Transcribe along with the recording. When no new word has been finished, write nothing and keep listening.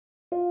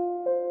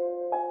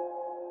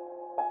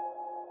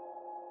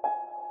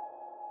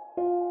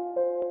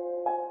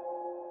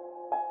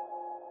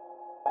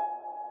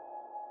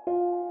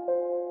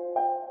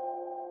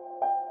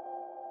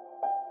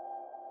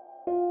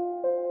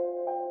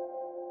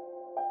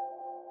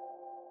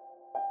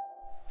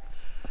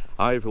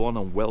Hi everyone,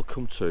 and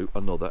welcome to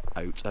another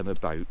out and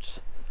about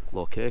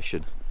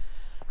location.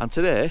 And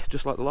today,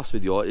 just like the last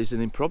video, is an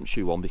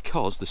impromptu one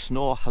because the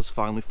snow has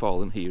finally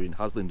fallen here in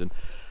Haslingden,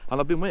 and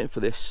I've been waiting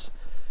for this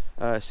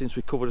since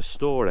we covered a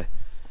story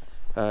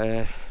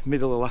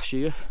middle of last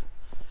year,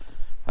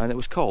 and it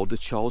was called the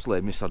Charles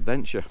Lane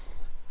Misadventure.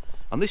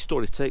 And this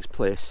story takes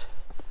place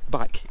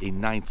back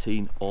in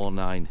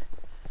 1909,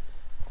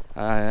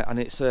 and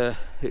it's a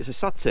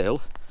sad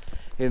tale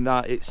in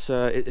that it's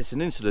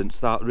an incident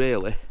that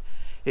really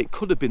it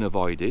could have been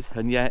avoided,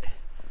 and yet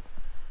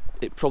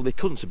it probably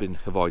couldn't have been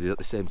avoided at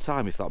the same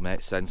time, if that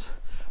makes sense.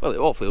 Well,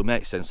 hopefully it'll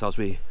make sense as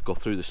we go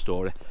through the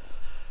story.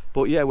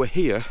 But yeah, we're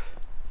here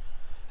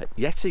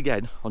yet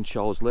again on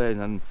Charles Lane,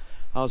 and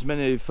as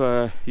many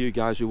of you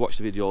guys who watch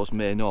the videos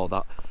may know,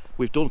 that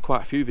we've done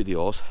quite a few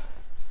videos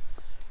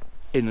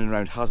in and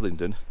around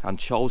Haslingden, and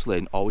Charles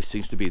Lane always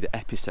seems to be the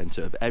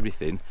epicentre of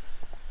everything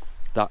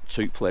that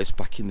took place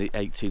back in the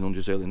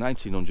 1800s, early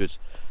 1900s.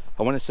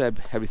 And when I say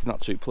everything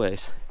that took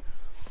place,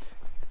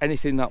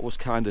 anything that was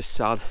kind of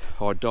sad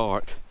or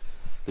dark,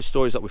 the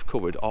stories that we've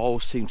covered all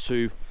seem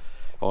to,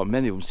 or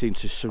many of them seem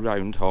to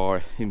surround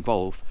or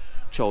involve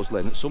Charles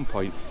Lane at some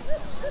point.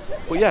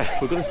 But yeah,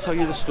 we're going to tell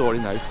you the story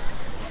now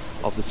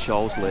of the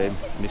Charles Lane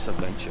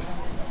Misadventure.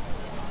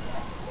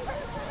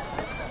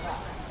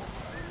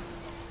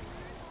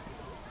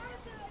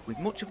 With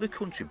much of the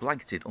country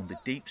blanketed under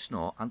deep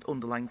snow and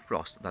underlying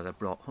frost that had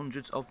brought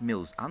hundreds of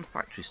mills and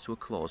factories to a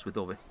close, with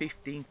over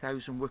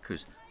 15,000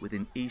 workers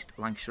within East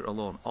Lancashire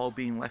alone all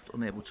being left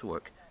unable to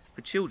work,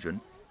 for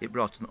children it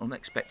brought an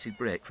unexpected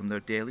break from their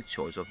daily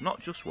chores of not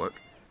just work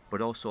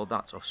but also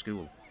that of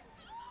school.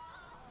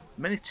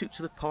 Many took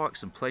to the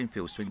parks and playing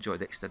fields to enjoy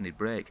the extended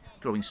break,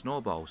 throwing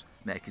snowballs,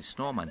 making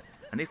snowmen,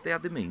 and if they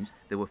had the means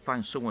they would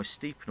find somewhere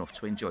steep enough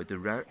to enjoy the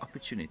rare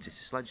opportunity to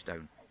sledge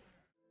down.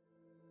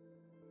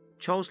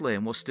 Charles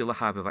Lane was still a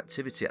hive of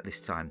activity at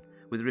this time,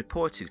 with a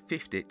reported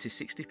 50 to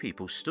 60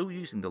 people still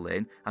using the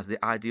lane as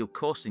the ideal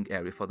coasting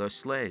area for their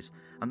sleighs,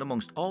 and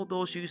amongst all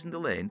those using the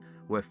lane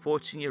were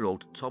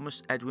 14-year-old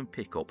Thomas Edwin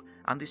Pickup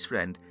and his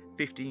friend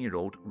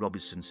 15-year-old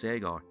Robinson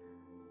Sagar.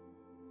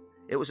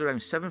 It was around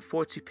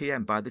 7:40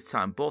 PM by the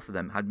time both of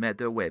them had made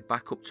their way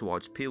back up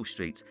towards Peel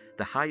Street,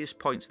 the highest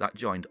point that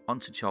joined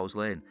onto Charles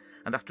Lane,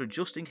 and after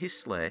adjusting his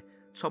sleigh,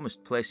 Thomas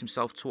placed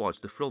himself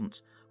towards the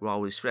front,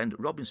 while his friend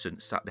Robinson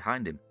sat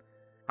behind him.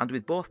 And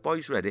with both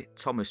boys ready,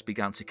 Thomas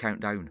began to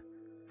count down.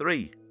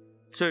 3,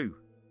 2,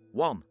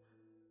 1.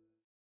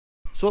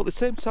 So at the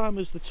same time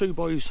as the two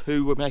boys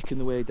who were making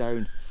their way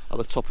down at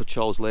the top of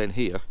Charles Lane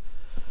here,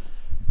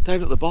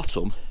 down at the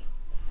bottom,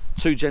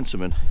 two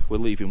gentlemen were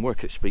leaving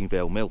work at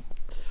Springvale Mill.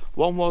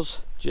 One was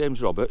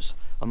James Roberts,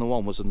 and the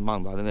one was a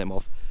man by the name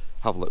of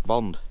Havelock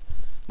Bond.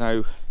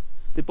 Now,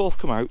 they both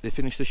come out, they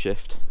finished the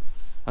shift,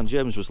 and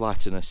James was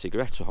lighting a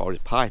cigarette or a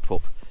pipe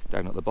up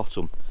down at the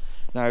bottom.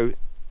 Now,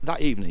 that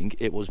evening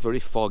it was very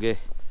foggy,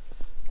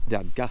 they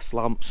had gas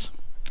lamps,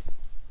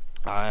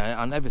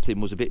 and everything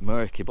was a bit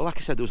murky, but like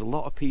I said, there was a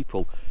lot of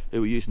people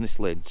who were using this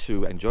lane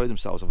to enjoy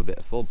themselves, have a bit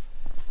of fun.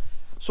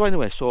 So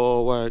anyway,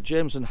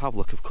 James and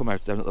Havelock have come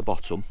out down at the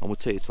bottom, and we'll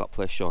take you to that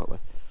place shortly.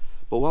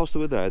 But whilst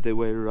they were there, they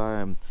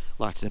were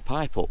lighting a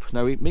pipe up.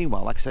 Now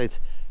meanwhile, like I said,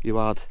 you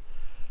had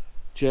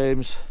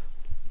James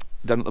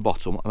down at the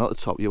bottom, and at the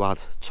top you had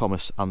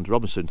Thomas and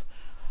Robinson,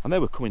 and they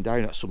were coming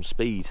down at some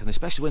speed, and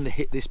especially when they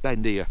hit this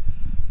bend here.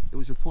 It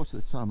was reported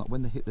at the time that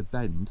when they hit the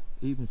bend,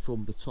 even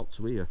from the top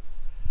to here,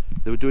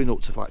 they were doing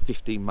up to like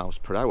 15 miles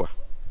per hour.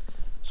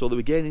 So they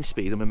were gaining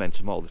speed and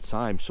momentum all the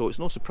time. So it's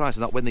no surprise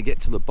that when they get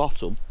to the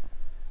bottom,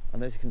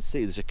 and as you can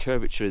see, there's a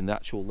curvature in the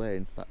actual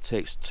lane that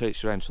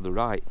takes around to the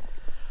right.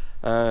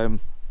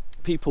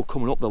 People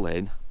coming up the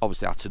lane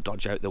obviously had to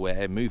dodge out the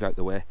way, move out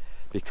the way,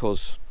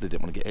 because they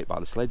didn't want to get hit by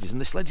the sledges. And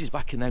the sledges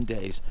back in them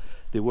days,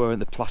 they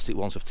weren't the plastic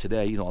ones of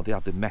today. You know, they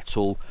had the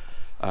metal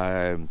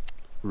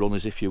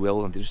runners, if you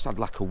will, and they just had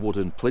like a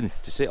wooden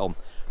plinth to sit on,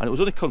 and it was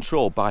only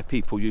controlled by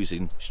people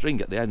using string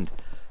at the end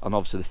and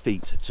obviously the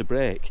feet to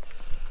brake.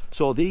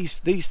 So these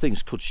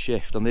things could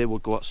shift and they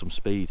would go at some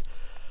speed.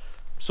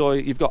 So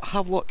you've got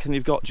Havelock and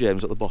you've got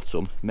James at the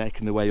bottom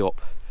making their way up,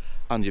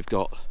 and you've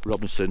got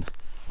Robinson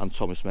and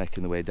Thomas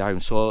making their way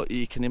down. So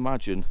you can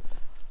imagine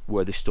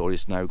where this story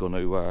is now going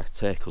to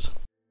take us.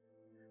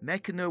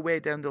 Making their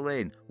way down the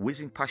lane,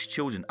 whizzing past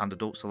children and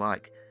adults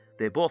alike,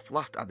 they both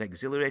laughed at the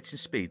exhilarating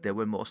speed they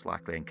were most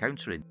likely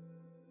encountering.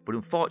 But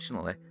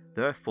unfortunately,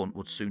 their fun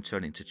would soon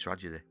turn into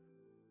tragedy.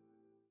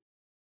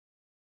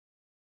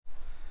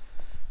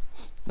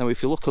 Now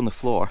if you look on the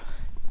floor,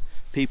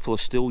 people are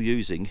still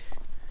using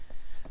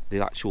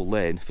the actual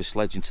lane for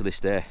sledging to this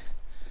day.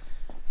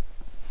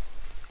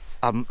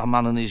 A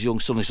man and his young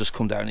son has just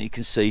come down and you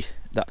can see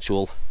the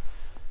actual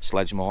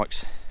sledge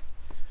marks.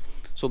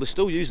 So they're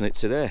still using it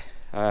today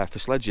for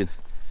sledging.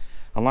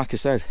 And like I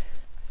said,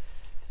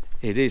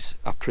 it is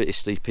a pretty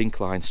steep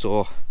incline,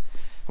 so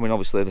I mean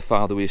obviously the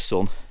father with his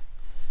son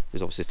is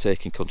obviously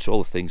taking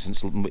control of things, and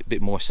it's a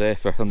bit more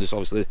safer, and there's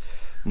obviously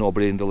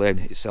nobody in the lane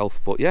itself.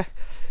 But yeah,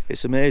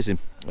 it's amazing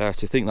to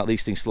think that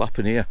these things still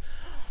happen here,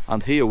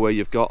 and here where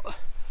you've got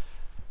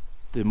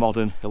the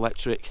modern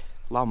electric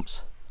lamps.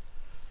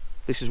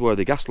 This is where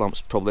the gas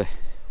lamps probably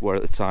were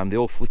at the time, the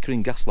old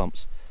flickering gas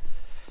lamps.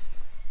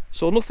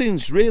 So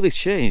nothing's really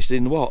changed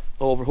in what,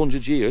 over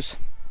 100 years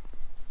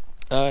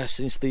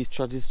since the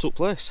tragedy took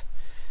place.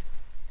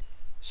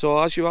 So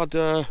as you had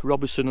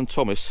Robinson and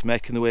Thomas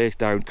making their way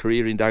down,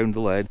 careering down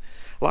the lane,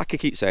 like I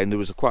keep saying, there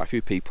was quite a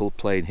few people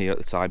playing here at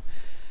the time,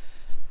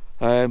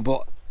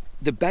 but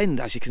the bend,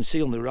 as you can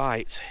see on the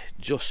right,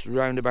 just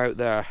round about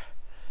there,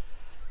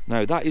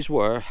 now that is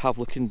where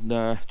Havelock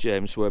and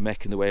James were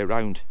making their way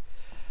around.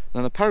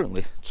 And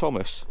apparently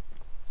Thomas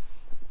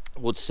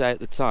would say at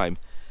the time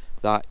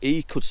that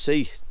he could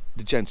see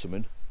the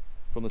gentleman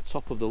from the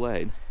top of the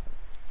lane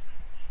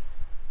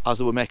as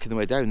they were making their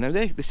way down. Now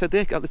they said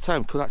they at the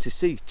time could actually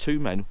see two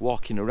men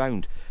walking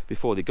around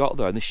before they got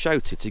there, and they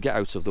shouted to get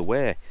out of the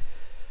way.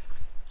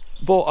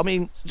 But I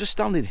mean, just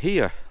standing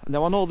here,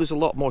 now I know there's a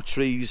lot more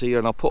trees here,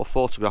 and I'll put a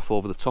photograph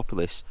over the top of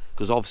this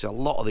because obviously a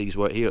lot of these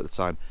weren't here at the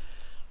time,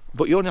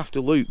 but you only have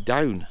to look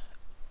down,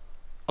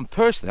 and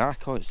personally I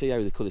can't see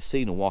how they could have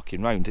seen them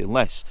walking around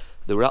unless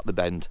they were at the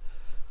bend.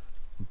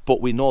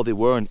 But we know they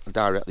weren't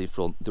directly in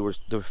front, they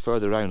were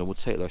further around, and we'll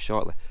take there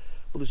shortly.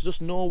 But there's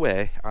just no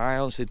way, I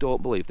honestly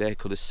don't believe they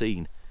could have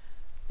seen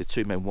the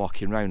two men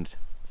walking around.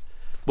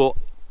 But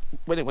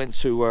when it went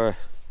to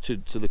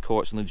the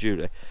courts and the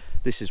jury,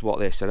 this is what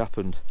they said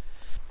happened.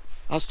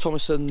 As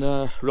Thomas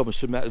and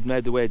Robinson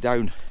made their way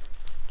down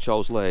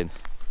Charles Lane,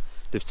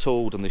 they've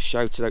told and they've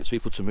shouted out to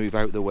people to move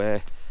out the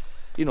way.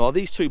 You know,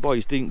 these two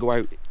boys didn't go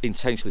out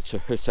intentionally to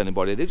hurt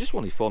anybody, they just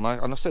wanted fun,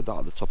 and I said that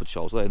at the top of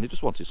Charles Lane, they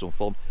just wanted some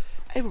fun.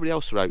 Everybody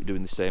else were out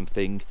doing the same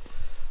thing.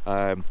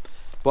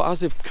 But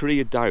as they've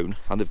careered down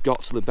and they've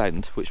got to the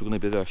bend, which we're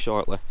going to be there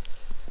shortly,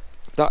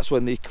 that's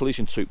when the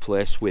collision took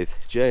place with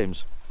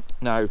James.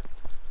 Now,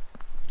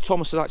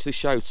 Thomas had actually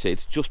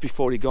shouted just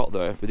before he got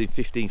there, within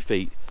 15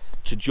 feet,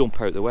 to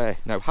jump out the way.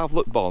 Now,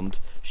 Havelock Bond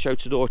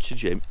shouted over to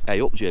Jim, "Hey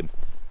up Jim,"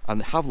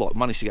 and Havelock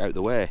managed to get out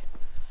the way.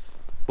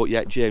 But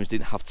yet James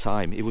didn't have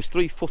time. He was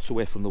 3 foot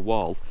away from the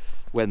wall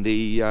when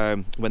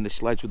the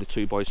sledge with the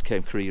two boys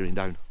came careering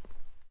down.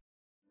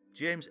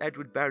 James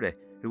Edward Berry,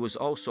 who was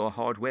also a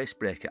hard waste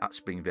breaker at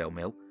Springvale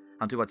Mill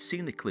and who had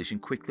seen the collision,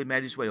 quickly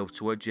made his way over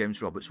to where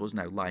James Roberts was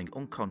now lying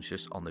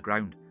unconscious on the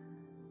ground.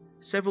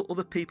 Several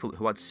other people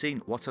who had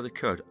seen what had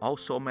occurred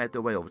also made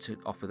their way over to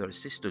offer their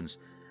assistance,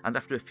 and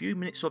after a few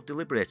minutes of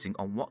deliberating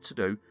on what to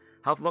do,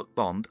 Havelock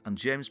Bond and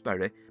James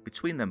Berry,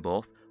 between them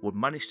both, would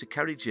manage to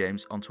carry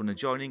James onto an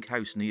adjoining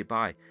house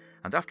nearby,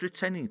 and after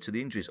attending to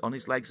the injuries on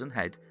his legs and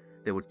head,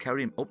 they would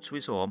carry him up to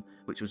his home,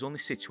 which was only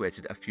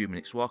situated a few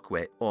minutes' walk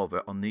away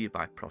over on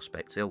nearby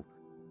Prospect Hill.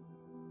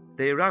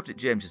 They arrived at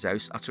James's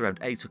house at around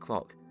 8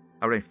 o'clock,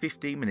 around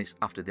 15 minutes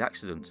after the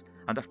accident,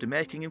 and after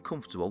making him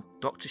comfortable,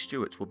 Dr.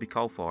 Stewart would be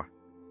called for.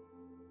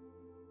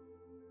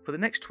 For the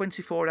next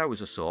 24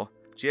 hours or so,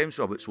 James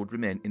Roberts would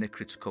remain in a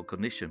critical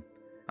condition,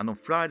 and on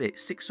Friday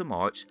 6th of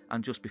March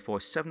and just before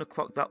 7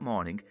 o'clock that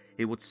morning,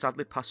 he would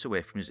sadly pass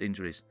away from his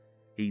injuries.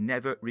 He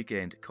never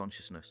regained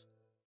consciousness.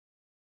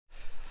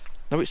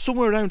 Now it's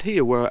somewhere around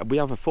here where we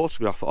have a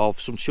photograph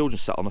of some children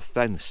sat on a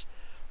fence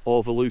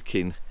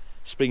overlooking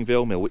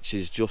Springvale Mill, which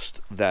is just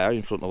there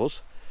in front of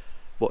us.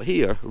 But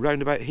here,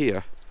 round about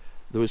here,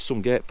 there was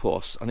some gate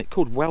posts, and it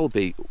could well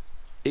be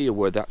here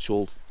where the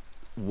actual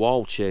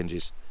wall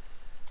changes.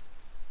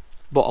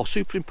 But I'll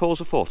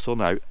superimpose a photo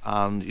now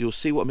and you'll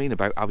see what I mean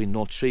about having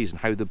no trees and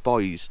how the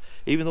boys,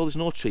 even though there's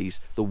no trees,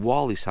 the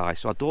wall is high,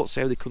 so I don't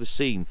see how they could have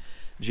seen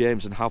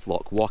James and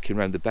Havelock walking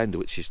around the bend,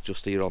 which is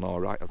just here on our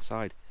right hand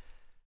side.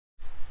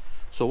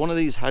 So one of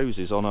these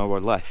houses on our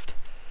left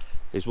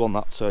is one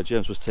that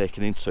James was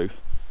taken into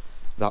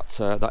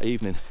that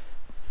evening,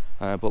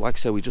 but like I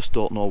said, we just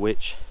don't know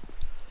which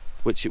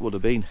it would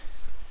have been.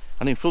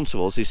 And in front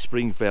of us is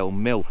Springvale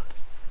Mill,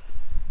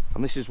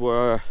 and this is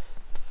where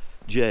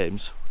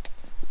James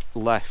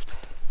left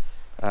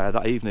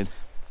that evening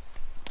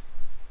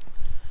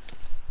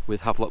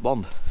with Havelock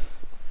Bond.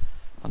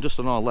 And just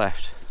on our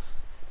left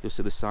you'll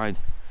see the sign,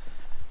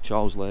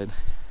 Charles Lane.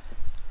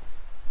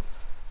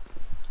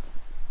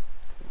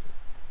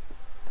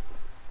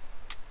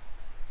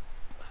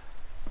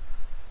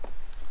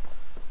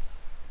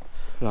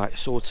 Right,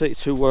 so we'll take you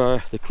to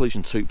where the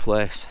collision took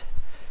place,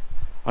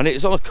 and it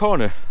is on a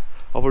corner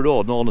of a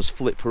road known as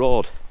Flip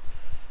Road.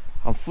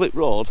 And Flip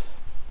Road,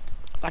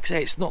 like I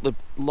say, it's not the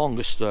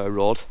longest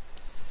road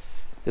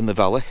in the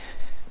valley,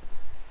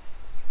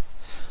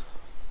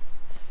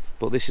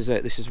 but this is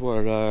it. This is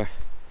where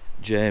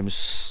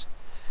James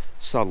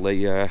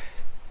sadly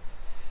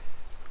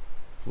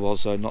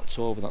was knocked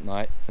over that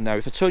night. And now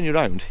if I turn you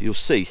around, you'll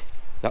see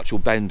the actual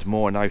bend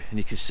more now, and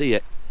you can see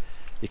it.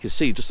 You can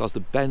see just as the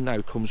bend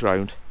now comes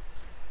round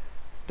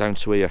down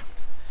to here,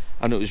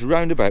 and it was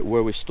round about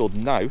where we stood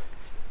now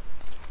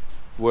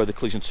where the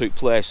collision took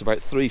place,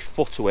 about 3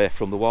 foot away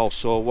from the wall.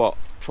 So what,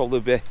 probably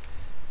be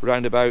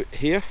round about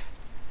here,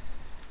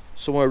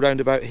 somewhere round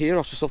about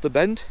here, just off the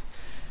bend.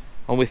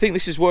 And we think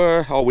this is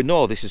where, or we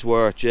know this is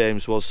where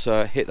James was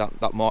hit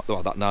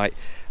that night,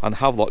 and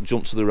Havelock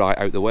jumped to the right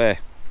out the way.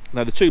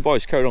 Now the two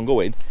boys carried on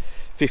going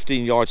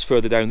 15 yards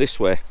further down this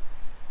way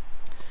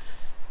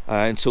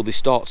until they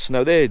stopped.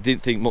 Now they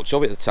didn't think much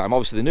of it at the time.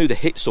 Obviously they knew they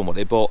hit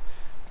somebody, but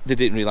they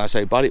didn't realise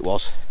how bad it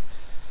was.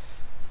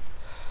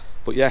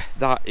 But yeah,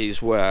 that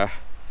is where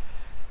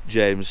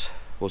James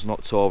was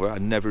knocked over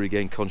and never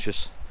regained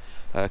consciousness,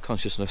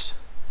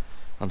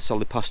 and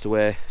sadly passed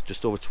away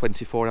just over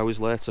 24 hours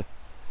later.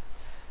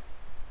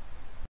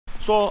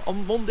 So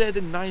on Monday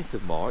the 9th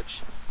of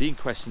March, the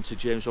inquest into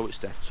James Roberts'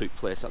 death took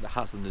place at the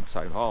Haslingden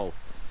Town Hall.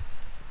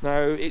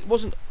 Now it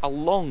wasn't a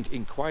long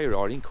inquiry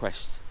or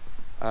inquest,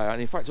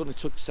 and in fact it only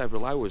took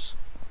several hours.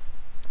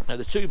 Now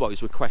the two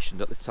boys were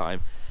questioned at the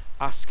time,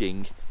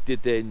 asking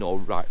did they know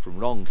right from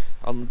wrong,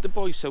 and the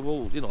boys said,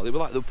 well, you know, they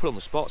were put on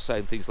the spot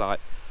saying things like,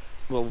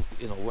 well,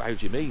 you know, how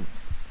do you mean?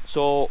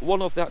 So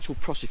one of the actual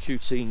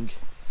prosecuting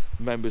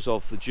members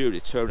of the jury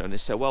turned around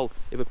and said, well,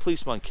 if a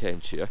policeman came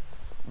to you,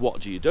 what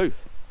do you do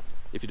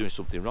if you're doing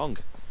something wrong?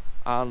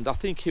 And I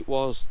think it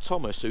was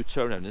Thomas who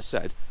turned around and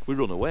said, we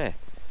run away.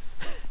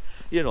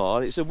 You know,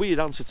 and it's a weird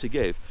answer to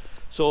give.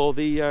 So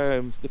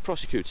the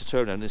prosecutor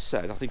turned around and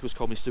said, I think it was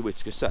called Mr.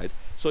 Whitaker, said,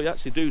 so you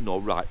actually do know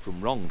right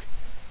from wrong,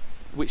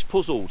 which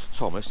puzzled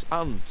Thomas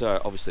and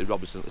obviously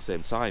Robinson at the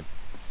same time.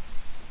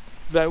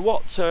 Now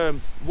what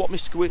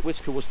Mr.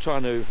 Whitaker was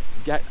trying to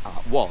get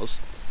at was,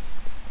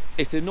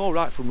 if they know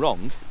right from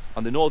wrong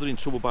and they know they're in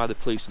trouble by the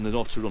police and they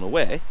know to run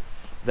away,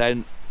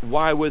 then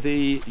why were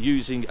they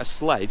using a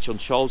sledge on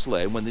Charles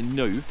Lane when they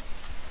knew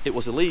it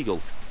was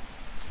illegal?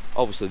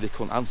 Obviously they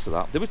couldn't answer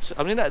that. They were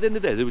I mean, at the end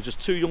of the day, they were just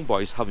two young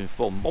boys having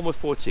fun. One was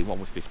 14, one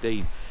was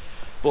 15.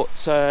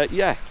 But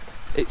yeah,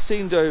 it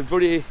seemed a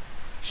very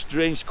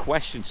strange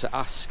question to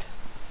ask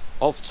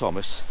of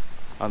Thomas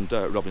and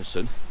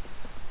Robinson.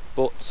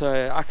 But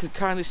I could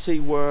kind of see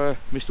where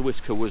Mr.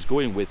 Whitaker was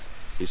going with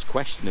his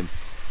questioning.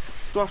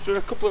 So after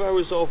a couple of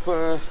hours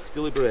of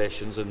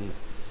deliberations and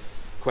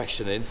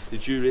questioning, the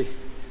jury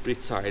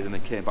retired and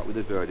then came back with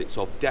a verdict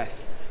of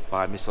death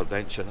by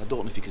misadventure. And I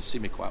don't know if you can see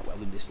me quite well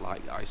in this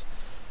light, guys.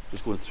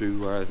 Just going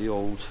through the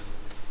old,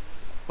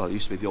 well, it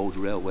used to be the old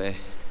railway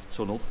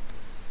tunnel.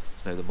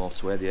 It's now the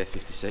motorway, the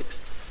A56.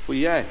 But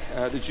yeah,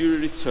 the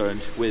jury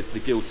returned with the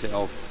guilty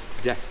of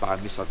death by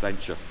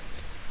misadventure.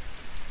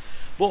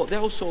 But they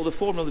also, the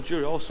foreman of the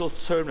jury also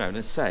turned around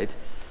and said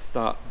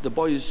that the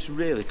boys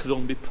really could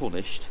only be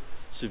punished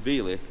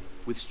severely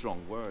with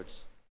strong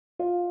words.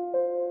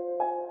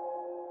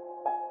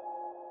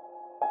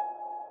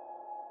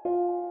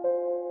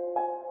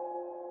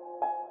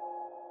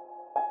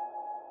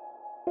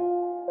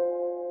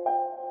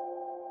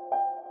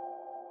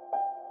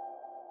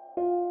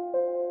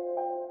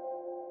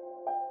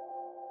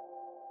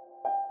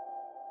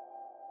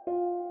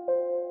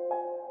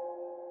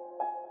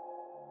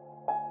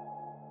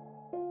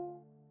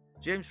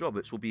 James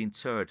Roberts will be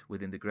interred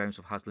within the grounds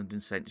of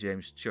Haslingden St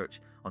James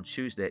Church on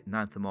Tuesday,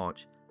 9th of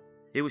March.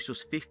 He was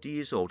just 50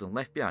 years old and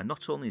left behind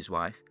not only his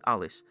wife,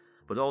 Alice,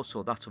 but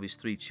also that of his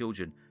three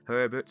children,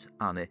 Herbert,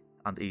 Annie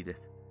and Edith.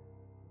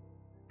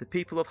 The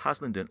people of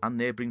Haslingden and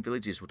neighbouring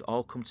villages would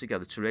all come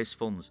together to raise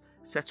funds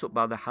set up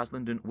by the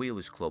Haslingden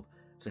Wheelers Club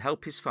to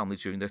help his family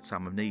during their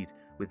time of need,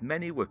 with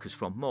many workers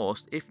from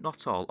most, if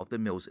not all, of the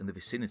mills in the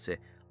vicinity,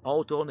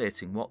 all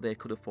donating what they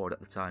could afford at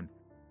the time.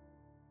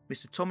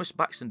 Mr. Thomas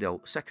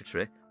Baxendale,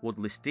 Secretary, would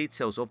list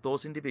details of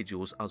those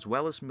individuals as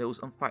well as mills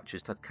and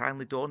factories that had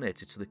kindly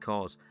donated to the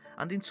cause,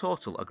 and in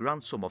total a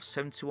grand sum of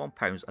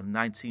 £71 and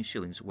 19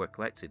 shillings were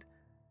collected.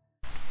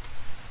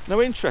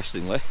 Now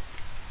interestingly,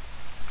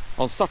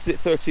 on Saturday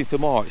 13th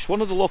of March, one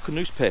of the local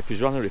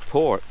newspapers ran a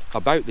report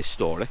about this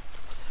story,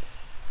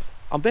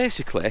 and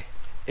basically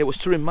it was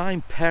to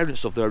remind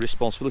parents of their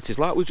responsibilities,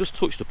 like we just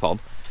touched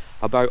upon,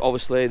 about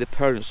obviously the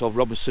parents of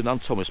Robinson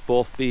and Thomas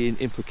both being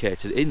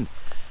implicated in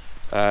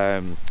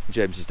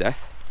James's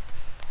death,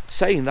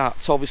 saying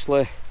that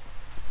obviously,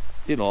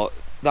 you know,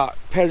 that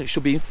parents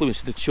should be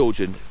influencing the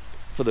children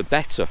for the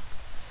better.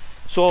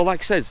 So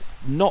like I said,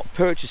 not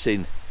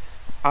purchasing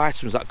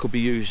items that could be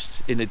used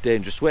in a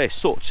dangerous way,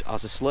 such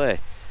as a sleigh.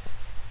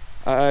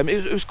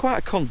 It was quite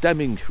a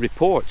condemning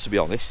report, to be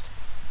honest,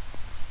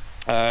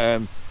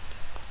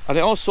 and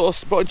it also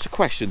brought into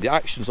question the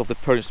actions of the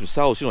parents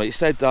themselves. You know, it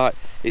said that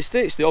it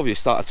states the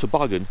obvious that a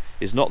toboggan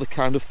is not the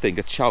kind of thing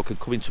a child can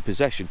come into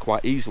possession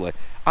quite easily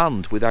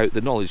and without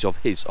the knowledge of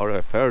his or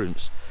her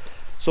parents.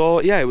 So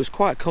yeah, it was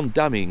quite a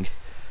condemning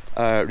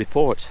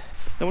report.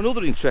 Now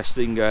another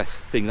interesting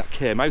thing that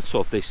came out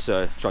of this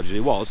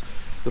tragedy was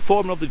the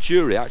foreman of the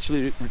jury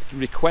actually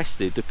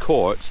requested the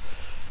court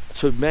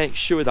to make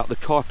sure that the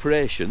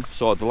corporation,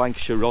 so the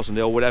Lancashire,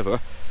 Rosendale,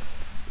 whatever,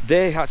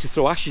 they had to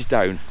throw ashes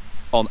down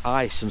on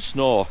ice and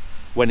snow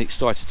when it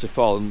started to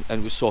fall and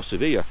it was so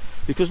severe,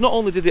 because not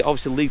only did it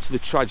obviously lead to the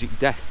tragic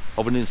death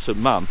of an innocent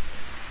man,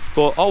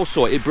 but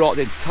also it brought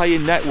the entire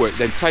network,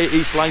 the entire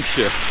East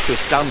Lancashire, to a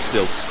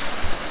standstill.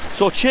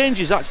 So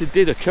changes actually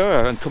did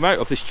occur and come out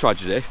of this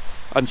tragedy,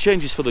 and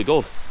changes for the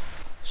good.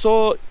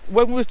 So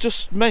when we were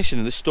just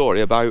mentioning the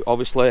story about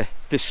obviously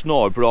this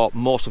snow brought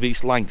most of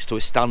East Lancs to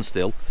a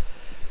standstill,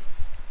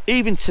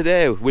 even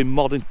today with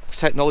modern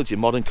technology,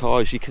 modern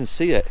cars, you can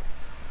see it.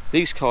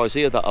 These cars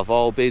here that have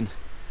all been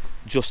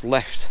just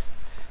left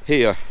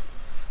here,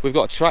 we've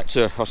got a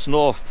tractor or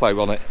snow plough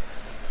on it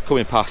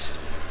coming past.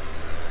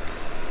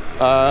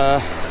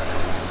 But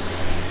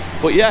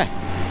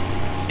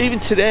yeah, even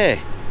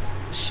today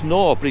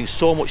snow brings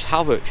so much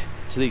havoc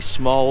to these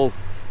small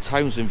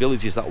towns and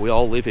villages that we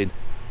all live in.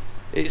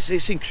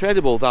 It's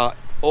incredible that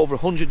over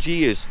 100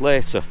 years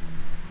later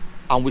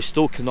and we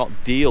still cannot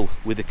deal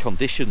with the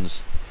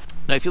conditions.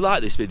 Now if you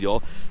like this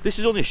video, this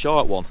is only a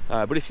short one,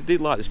 but if you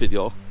did like this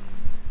video,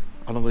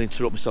 and I'm going to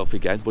interrupt myself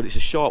again, but it's a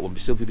short one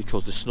simply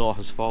because the snow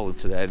has fallen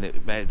today and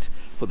it made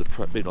for the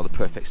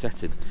perfect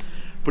setting.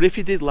 But if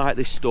you did like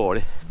this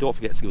story, don't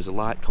forget to give us a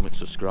like, comment,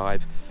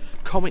 subscribe,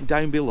 comment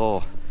down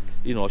below.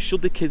 You know,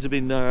 should the kids have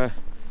been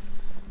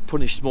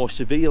punished more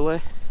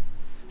severely?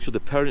 Should the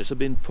parents have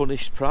been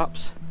punished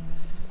perhaps?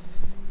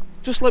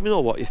 Just let me know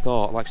what you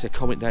thought. Like I said,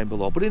 comment down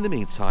below. But in the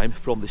meantime,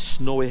 from this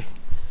snowy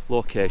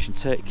location,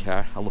 take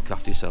care and look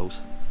after yourselves.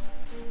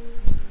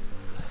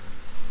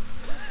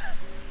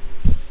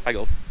 Hang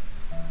on.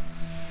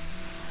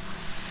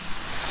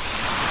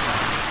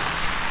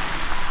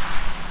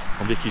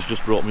 And Vicky's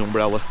just brought me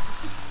umbrella.